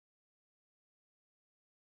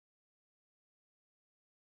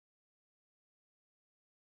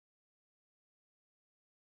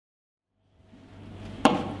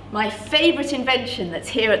My favourite invention that's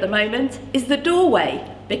here at the moment is the doorway,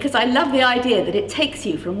 because I love the idea that it takes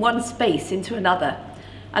you from one space into another.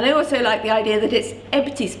 And I also like the idea that it's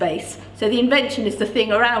empty space, so the invention is the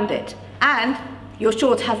thing around it. And you're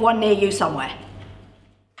sure to have one near you somewhere.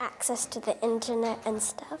 Access to the internet and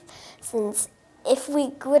stuff, since if we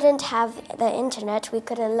wouldn't have the internet, we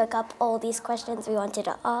couldn't look up all these questions we wanted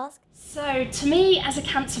to ask. So to me, as a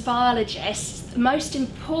cancer biologist, the most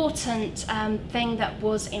important thing that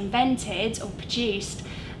was invented or produced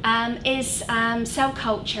is cell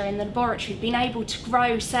culture in the laboratory, being able to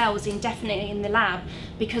grow cells indefinitely in the lab,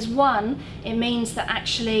 because one, it means that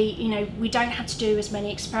actually, we don't have to do as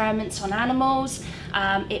many experiments on animals.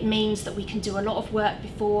 It means that we can do a lot of work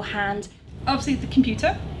beforehand. Obviously the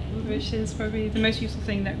computer, which is probably the most useful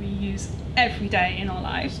thing that we use every day in our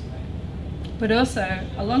lives, but also,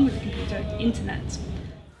 along with the computer, the internet.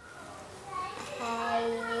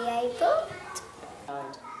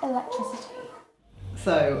 Electricity.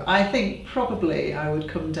 So I think probably I would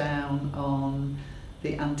come down on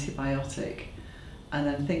the antibiotic, and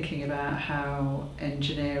then thinking about how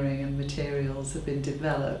engineering and materials have been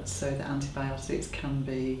developed so that antibiotics can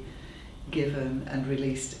be given and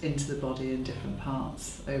released into the body in different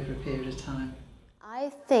parts over a period of time. I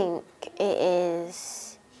think it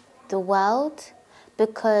is the world,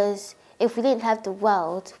 because if we didn't have the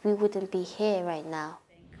world, we wouldn't be here right now.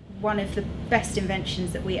 One of the best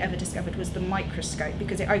inventions that we ever discovered was the microscope,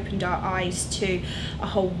 because it opened our eyes to a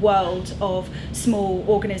whole world of small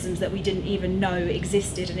organisms that we didn't even know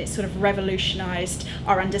existed, and it sort of revolutionised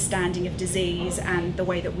our understanding of disease and the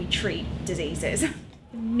way that we treat diseases.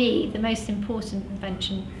 For me, the most important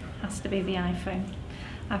invention has to be the iPhone.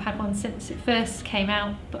 I've had one since it first came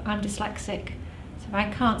out, but I'm dyslexic. So if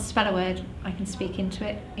I can't spell a word, I can speak into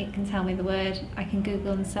it. It can tell me the word. I can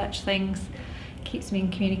Google and search things. It keeps me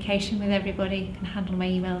in communication with everybody, can handle my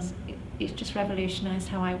emails. It's just revolutionised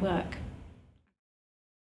how I work.